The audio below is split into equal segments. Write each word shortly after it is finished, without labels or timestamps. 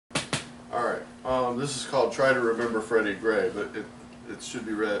Alright, this is called Try to Remember Freddie Gray, but it should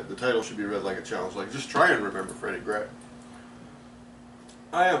be read, the title should be read like a challenge, like just try and remember Freddie Gray.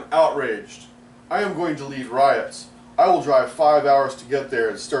 I am outraged. I am going to lead riots. I will drive 5 hours to get there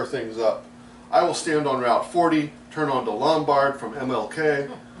and stir things up. I will stand on Route 40, turn onto Lombard from MLK.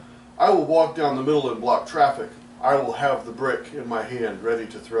 I will walk down the middle and block traffic. I will have the brick in my hand ready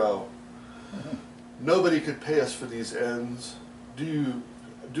to throw. Nobody could pay us for these ends. Do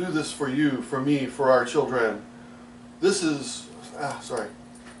this for you, for me, for our children. This will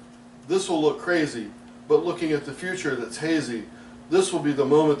look crazy, but looking at the future that's hazy, this will be the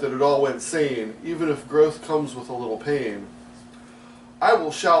moment that it all went sane, even if growth comes with a little pain. I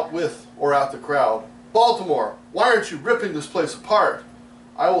will shout with or at the crowd, Baltimore, why aren't you ripping this place apart?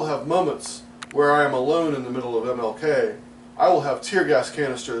 I will have moments where I am alone in the middle of MLK. I will have tear gas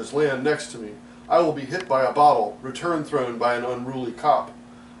canisters land next to me. I will be hit by a bottle, return thrown by an unruly cop.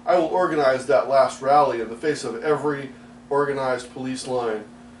 I will organize that last rally in the face of every organized police line.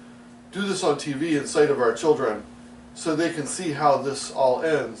 Do this on TV in sight of our children, so they can see how this all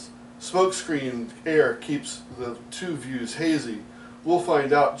ends. Smokescreen air keeps the two views hazy. We'll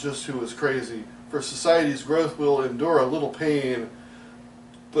find out just who is crazy. For society's growth will endure a little pain,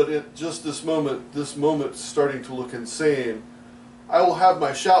 but at just this moment's starting to look insane. I will have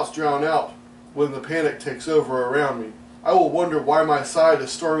my shouts drown out when the panic takes over around me. I will wonder why my side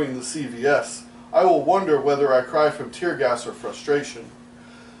is storming the CVS. I will wonder whether I cry from tear gas or frustration.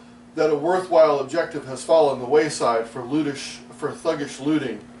 That a worthwhile objective has fallen the wayside for thuggish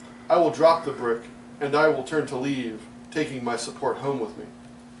looting. I will drop the brick, and I will turn to leave, taking my support home with me.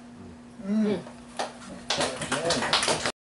 Mm.